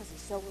 Because he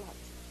so loved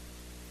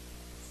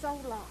you. So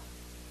loved.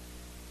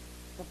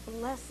 The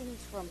blessings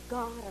from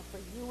God are for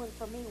you and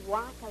for me.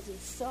 Why? Because he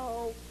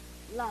so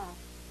loved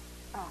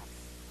us.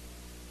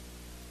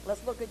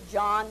 Let's look at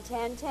John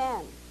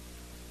 10:10.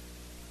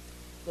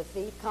 The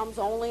thief comes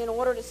only in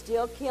order to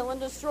steal, kill, and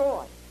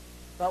destroy.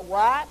 But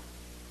what?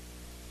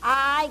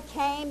 I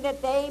came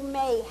that they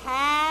may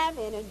have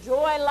and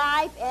enjoy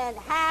life and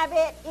have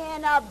it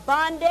in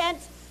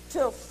abundance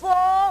to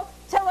full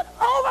till it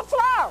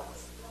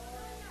overflows.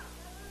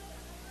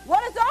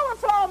 What does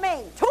overflow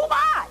mean? Too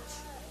much.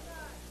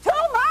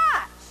 Too much.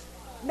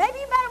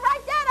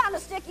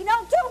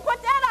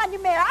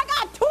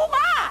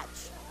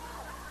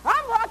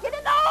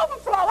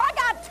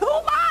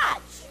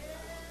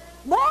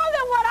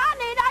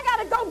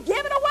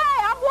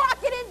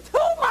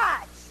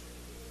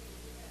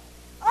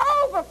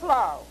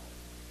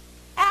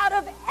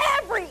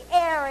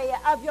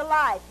 of your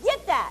life.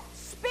 Get that.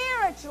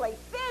 Spiritually,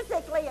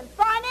 physically, and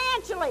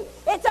financially.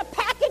 It's a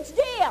package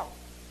deal.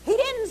 He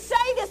didn't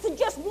say this in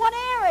just one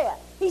area.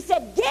 He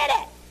said, get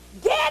it.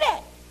 Get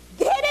it.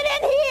 Get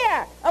it in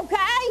here.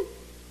 Okay?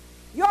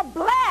 You're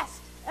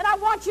blessed. And I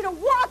want you to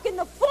walk in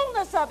the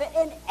fullness of it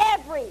in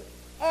every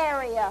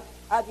area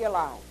of your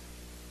life.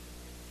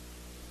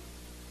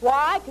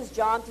 Why? Because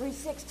John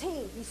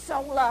 3:16, He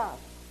so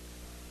loved.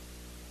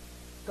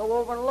 Go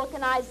over and look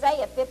in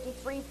Isaiah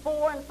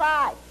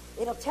 53:4-5.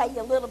 It'll tell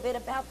you a little bit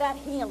about that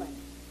healing.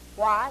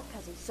 Why?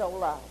 Because He so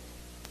loved.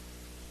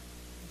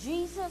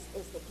 Jesus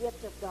is the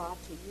gift of God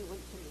to you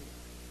and to me.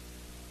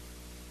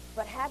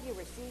 But have you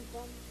received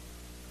Him?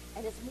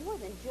 And it's more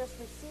than just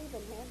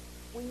receiving Him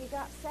when you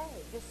got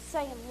saved. Just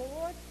saying,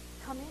 Lord,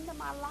 come into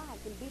my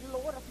life and be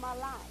Lord of my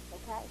life,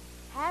 okay?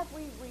 Have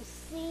we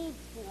received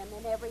Him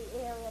in every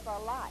area of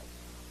our life?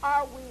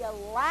 Are we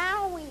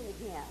allowing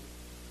Him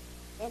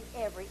in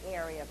every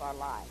area of our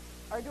life?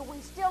 Or do we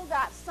still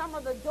got some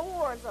of the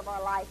doors of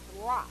our life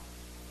locked?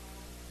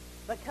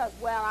 Because,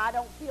 well, I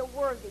don't feel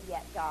worthy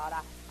yet, God.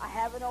 I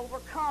haven't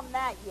overcome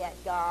that yet,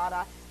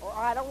 God. Or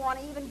I don't want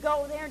to even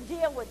go there and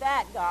deal with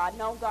that, God.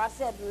 No, God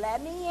said,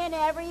 let me in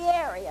every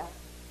area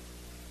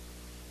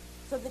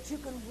so that you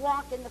can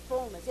walk in the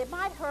fullness. It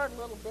might hurt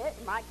a little bit.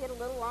 It might get a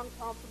little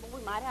uncomfortable.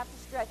 We might have to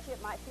stretch it.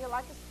 It might feel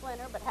like a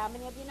splinter. But how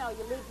many of you know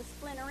you leave the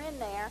splinter in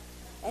there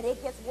and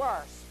it gets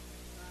worse?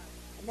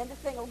 And then the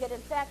thing will get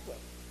infected.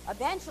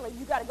 Eventually,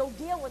 you got to go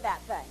deal with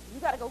that thing. You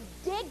got to go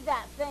dig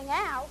that thing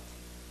out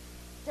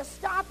to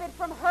stop it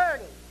from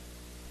hurting.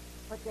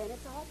 But then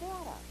it's all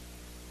better.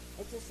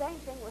 It's the same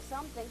thing with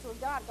some things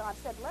with God. God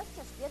said, let's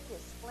just get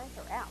this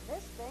splinter out.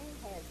 This thing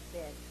has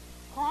been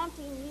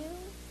haunting you,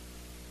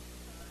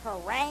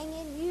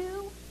 haranguing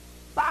you,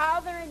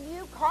 bothering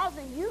you,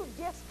 causing you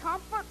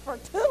discomfort for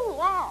too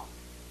long.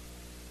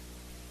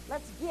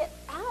 Let's get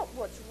out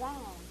what's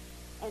wrong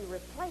and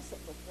replace it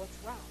with what's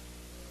right.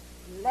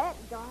 Let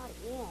God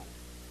in.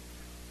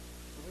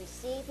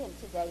 Receive Him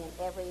today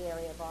in every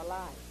area of our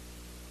life.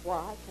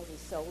 Why? Because He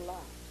so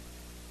loved.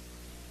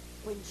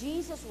 When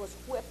Jesus was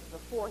whipped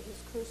before His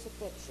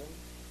crucifixion,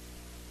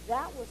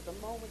 that was the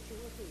moment you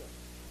were healed.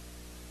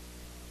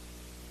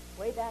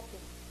 Way back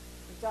then.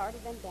 It's already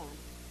been done.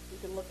 You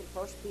can look at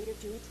 1 Peter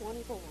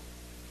 2:24.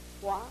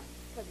 Why?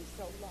 Because He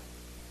so loved.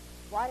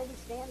 Why did He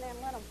stand there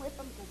and let them whip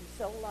Him? Because He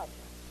so loved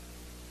us.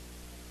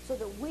 So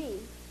that we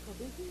could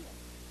be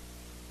healed.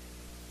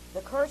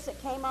 The curse that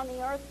came on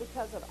the earth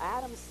because of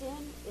Adam's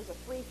sin is a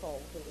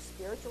threefold. There was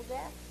spiritual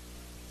death,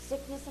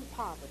 sickness, and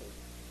poverty.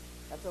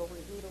 That's over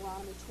in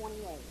Deuteronomy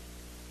 28.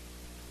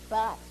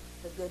 But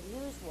the good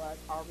news was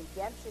our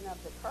redemption of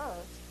the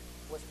curse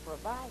was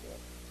provided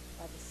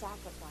by the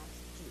sacrifice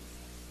of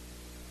Jesus.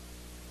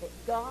 That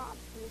God,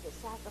 through the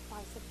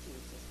sacrifice of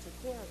Jesus, took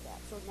care of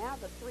that. So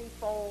now the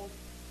threefold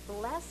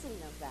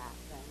blessing of that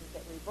thing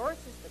that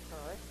reverses the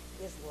curse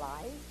is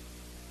life,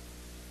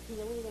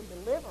 healing and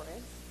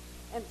deliverance,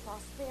 and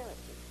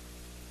prosperity.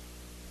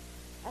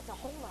 That's a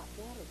whole lot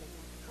better than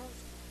what the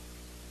curse was.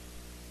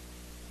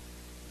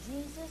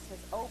 Jesus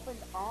has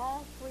opened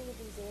all three of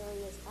these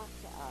areas up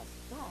to us,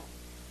 but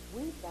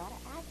we've got to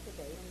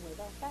activate them with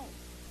our faith.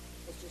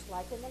 It's just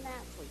like in the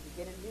natural. You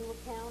get a new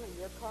account and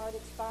your card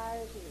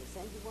expires and they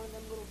send you one of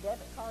them little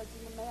debit cards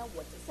in the mail.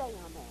 What's it say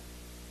on there?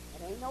 It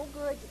ain't no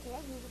good. You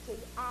can't use it till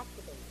you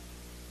activate it.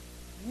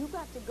 You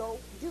got to go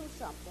do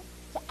something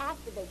to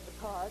activate the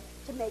card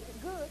to make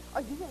it good,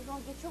 or you ain't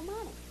going to get your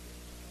money.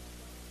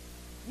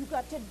 You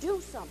got to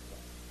do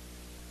something.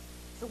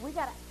 So we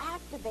got to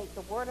activate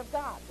the Word of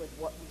God with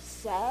what we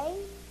say,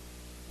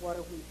 what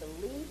are we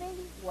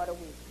believing, what are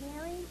we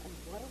hearing, and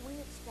what are we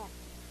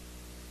expecting.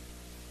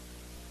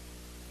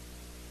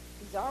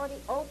 He's already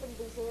opened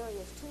these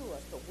areas to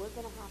us, but we're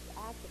going to have to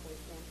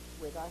activate them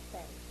with our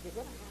faith. You're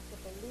going to have to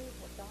believe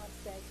what God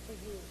says for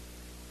you.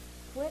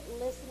 Quit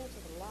listening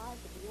to the lies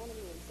of the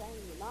enemy and saying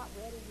you're not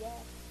ready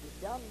yet,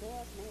 you've done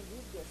this, man, you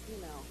just,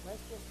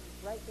 let's just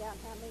break down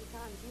how many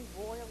times you've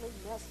royally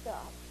messed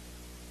up.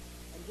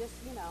 And just,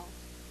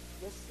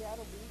 just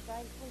settle, be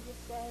thankful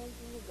you're saved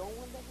and you're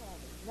going to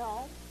heaven.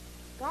 No.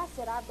 God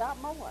said, I've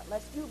got more.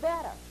 Let's do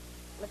better.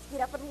 Let's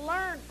get up and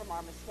learn from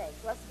our mistakes.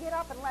 Let's get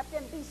up and let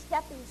them be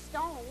stepping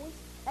stones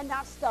and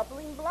not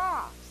stumbling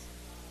blocks.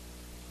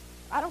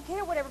 I don't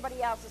care what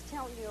everybody else is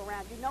telling you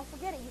around you. No,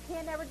 forget it. You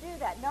can't ever do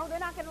that. No, they're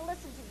not going to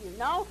listen to you.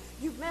 No,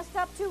 you've messed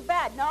up too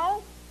bad.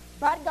 No,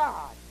 but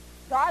God.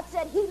 God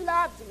said He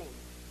loves me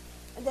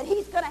and that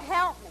He's going to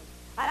help me.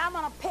 And I'm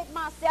going to pick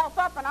myself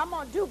up and I'm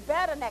going to do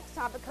better next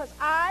time because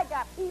I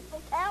got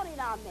people counting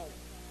on me.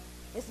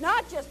 It's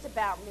not just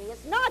about me.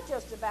 It's not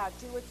just about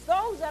you. It's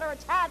those that are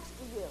attached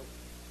to you.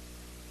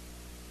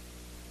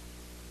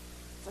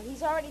 So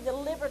He's already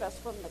delivered us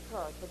from the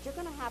curse. But you're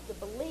going to have to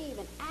believe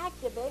and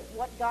activate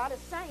what God is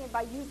saying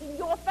by using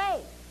your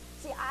faith.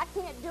 See, I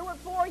can't do it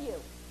for you.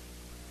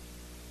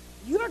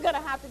 You're going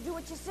to have to do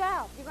it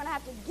yourself. You're going to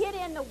have to get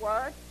in the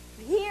Word,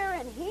 hear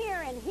and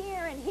hear and hear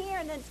and hear,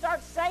 and then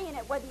start saying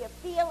it, whether you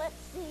feel it,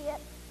 see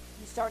it,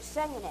 You start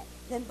saying it,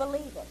 then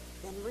believe it,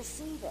 then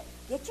receive it.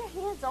 Get your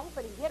hands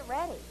open and get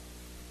ready.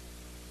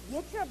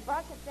 Get your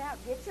buckets out.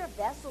 Get your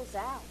vessels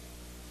out.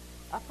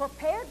 A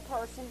prepared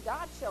person,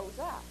 God shows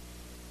up.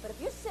 But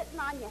if you're sitting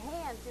on your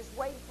hands just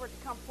waiting for it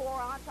to come pour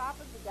on top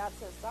of you, God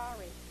says,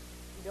 sorry,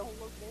 you don't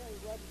look very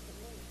ready to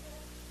me.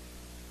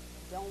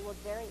 You don't look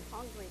very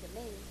hungry to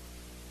me.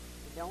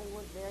 You don't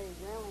look very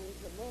willing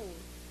to me.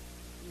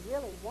 You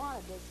really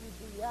wanted this,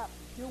 you'd be up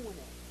doing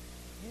it.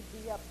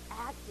 You'd be up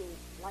acting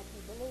like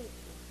you believe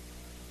it.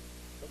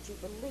 That you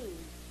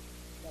believe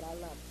that I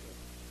love you.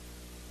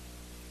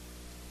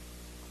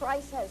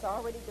 Christ has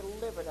already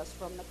delivered us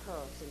from the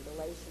curse in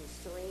Galatians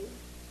 3,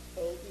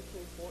 8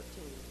 through 14.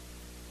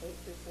 8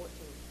 through 14.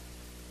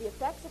 The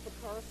effects of the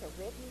curse are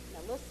written,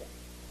 now listen,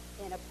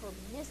 in a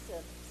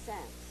permissive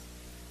sense.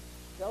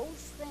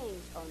 Those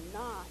things are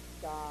not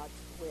God's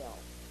will,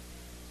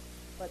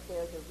 but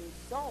they're the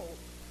result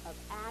of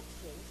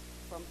actions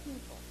from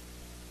people,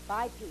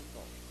 by you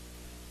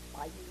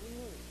and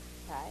me,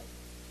 okay?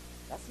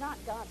 That's not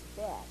God's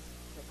best,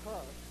 the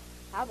curse.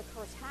 How the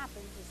curse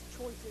happens is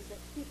choices that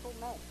people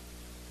make.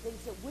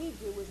 Things that we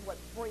do is what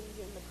brings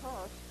in the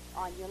curse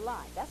on your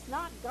life. That's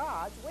not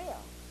God's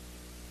will.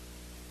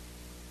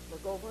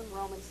 Look over in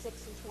Romans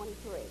 6 and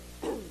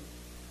 23.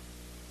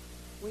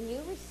 When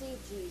you receive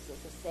Jesus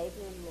as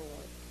Savior and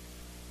Lord,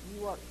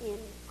 you are in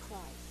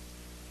Christ.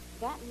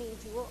 That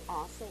means you are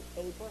also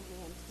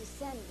Abraham's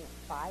descendant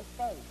by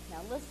faith.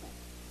 Now listen,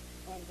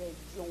 and a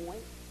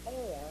joint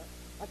heir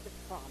of the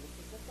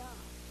promises of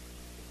God.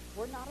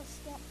 We're not a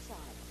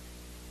stepchild.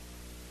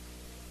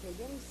 They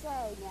didn't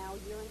say, now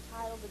you're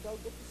entitled to go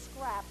get the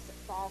scraps that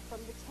fall from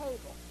the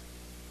table.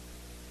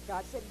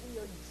 God said we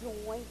are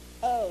joint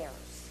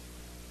heirs.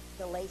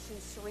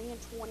 Galatians 3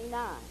 and 29.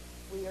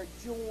 We are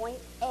joint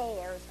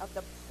heirs of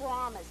the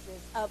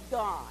promises of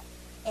God.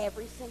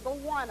 Every single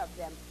one of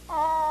them,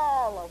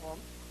 all of them,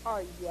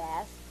 are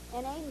yes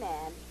and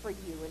amen for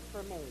you and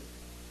for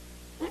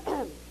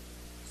me.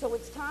 So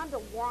it's time to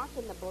walk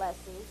in the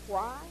blessings.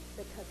 Why?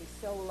 Because he's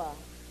so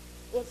loved.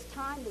 It's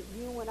time that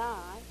you and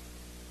I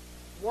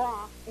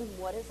walk in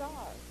what is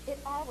ours. It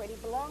already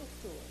belongs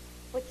to us.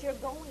 But you're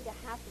going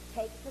to have to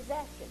take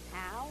possession.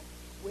 How?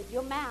 With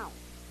your mouth,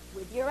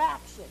 with your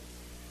actions,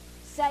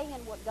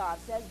 saying what God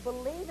says,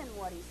 believing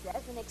what he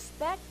says, and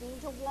expecting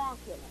to walk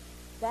in it.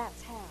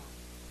 That's how.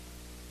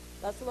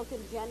 Let's look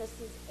in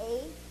Genesis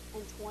 8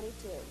 and 22.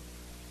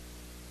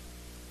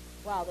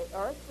 While the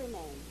earth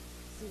remains,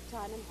 seed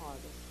time and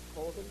harvest,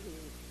 cold and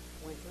heat,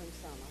 winter and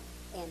summer,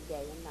 and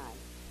day and night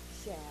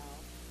shall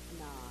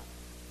not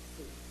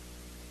cease.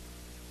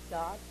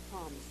 God's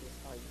promises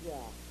are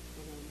yes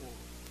and amen.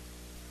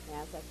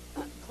 Now, as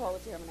I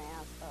close here, I'm going to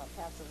ask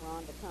Pastor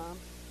Ron to come.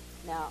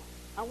 Now,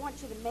 I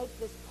want you to make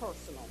this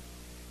personal.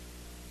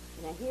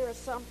 Now, here is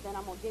something,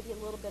 I'm going to give you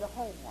a little bit of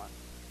homework.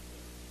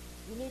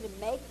 You need to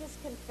make this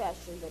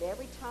confession that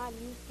every time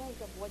you think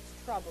of what's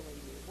troubling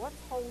you, what's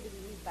holding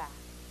you back,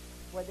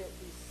 whether it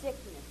be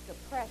sickness,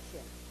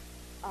 depression,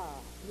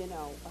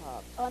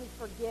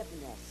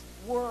 unforgiveness,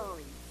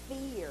 worry,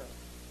 fear.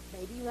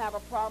 Maybe you have a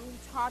problem, you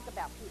talk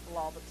about people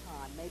all the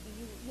time. Maybe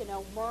you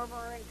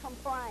murmur and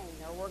complain,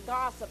 or we're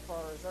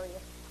gossipers, or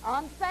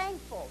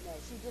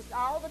unthankfulness. You just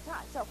all the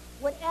time. So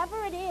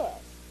whatever it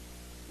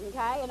is,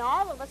 okay, and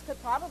all of us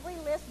could probably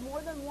list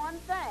more than one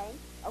thing,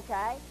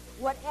 okay?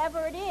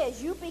 Whatever it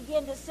is, you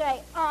begin to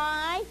say,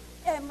 I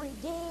am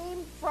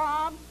redeemed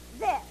from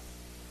this.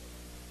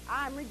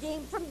 I'm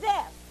redeemed from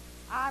this.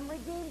 I'm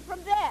redeemed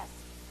from this.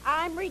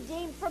 I'm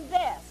redeemed from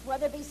this.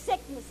 Whether it be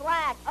sickness,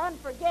 lack,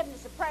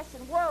 unforgiveness,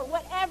 oppression, worry,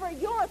 whatever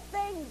your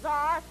things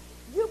are,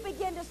 you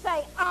begin to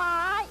say,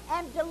 I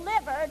am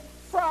delivered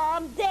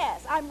from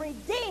this. I'm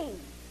redeemed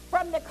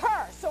from the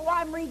curse. So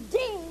I'm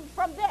redeemed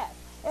from this.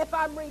 If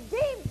I'm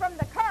redeemed from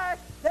the curse,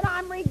 then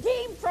I'm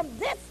redeemed from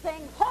this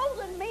thing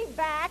holding me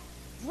back,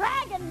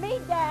 dragging me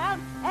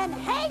down, and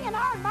hanging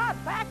on my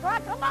back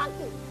like a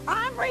monkey.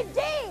 I'm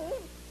redeemed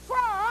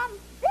from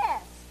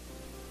this.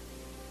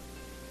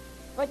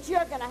 But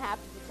you're going to have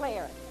to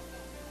declare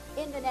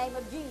it in the name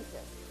of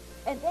Jesus.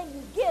 And then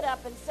you get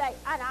up and say,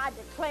 and I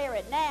declare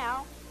it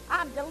now,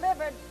 I'm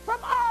delivered from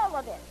all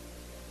of it.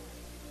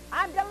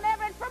 I'm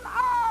delivered from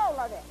all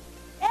of it.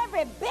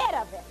 Every bit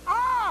of it.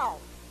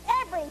 All.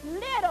 Every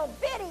little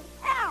bitty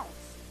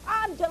ounce.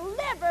 I'm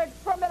delivered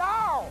from it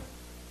all.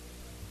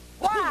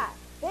 Why?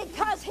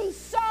 Because he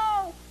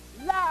so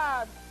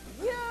loved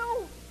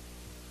you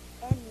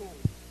and me.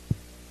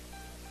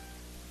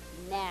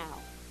 Now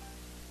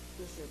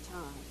is your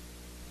time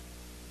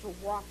to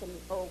walk in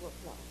the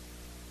overflow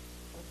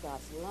of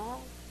God's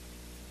love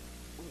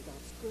and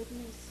God's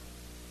goodness,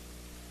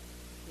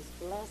 his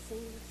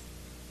blessings,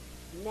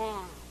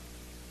 now,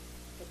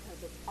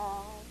 because it's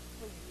all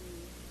for you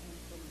and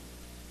for me.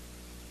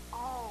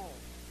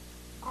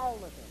 All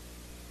of it.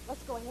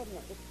 Let's go ahead and,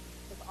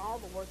 if all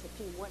the worship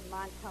team wouldn't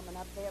mind coming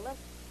up there,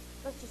 let's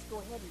just go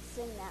ahead and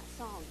sing that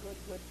song, Good,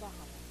 Good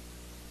Father.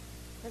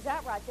 Because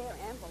that right there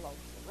envelopes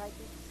it, right?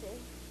 Did you see?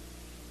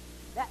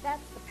 That's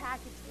the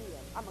package deal.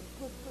 I'm a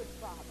good, good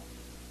father.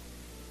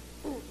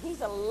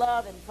 He's a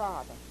loving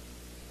Father.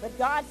 But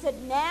God said,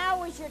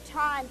 now is your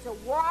time to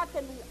walk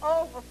in the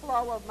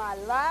overflow of my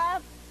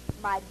love,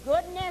 my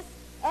goodness,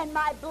 and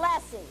my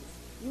blessings.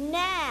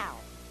 Now,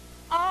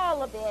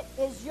 all of it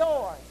is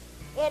yours.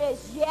 It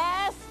is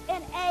yes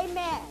and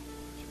amen.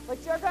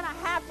 But you're going to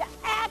have to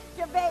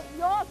activate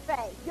your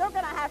faith. You're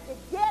going to have to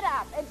get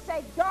up and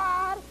say,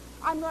 God,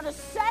 I'm going to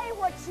say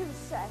what you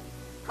say.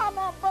 I'm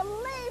going to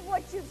believe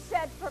what you've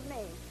said for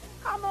me.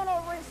 I'm going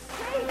to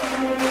receive it.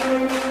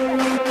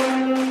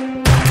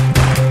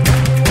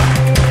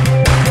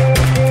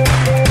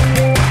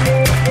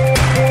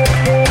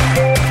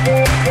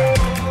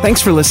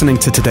 Thanks for listening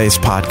to today's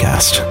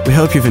podcast. We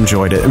hope you've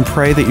enjoyed it and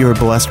pray that you are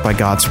blessed by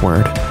God's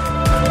Word.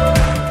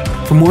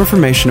 For more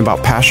information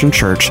about Passion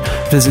Church,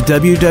 visit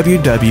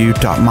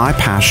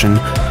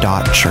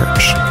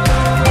www.mypassion.church.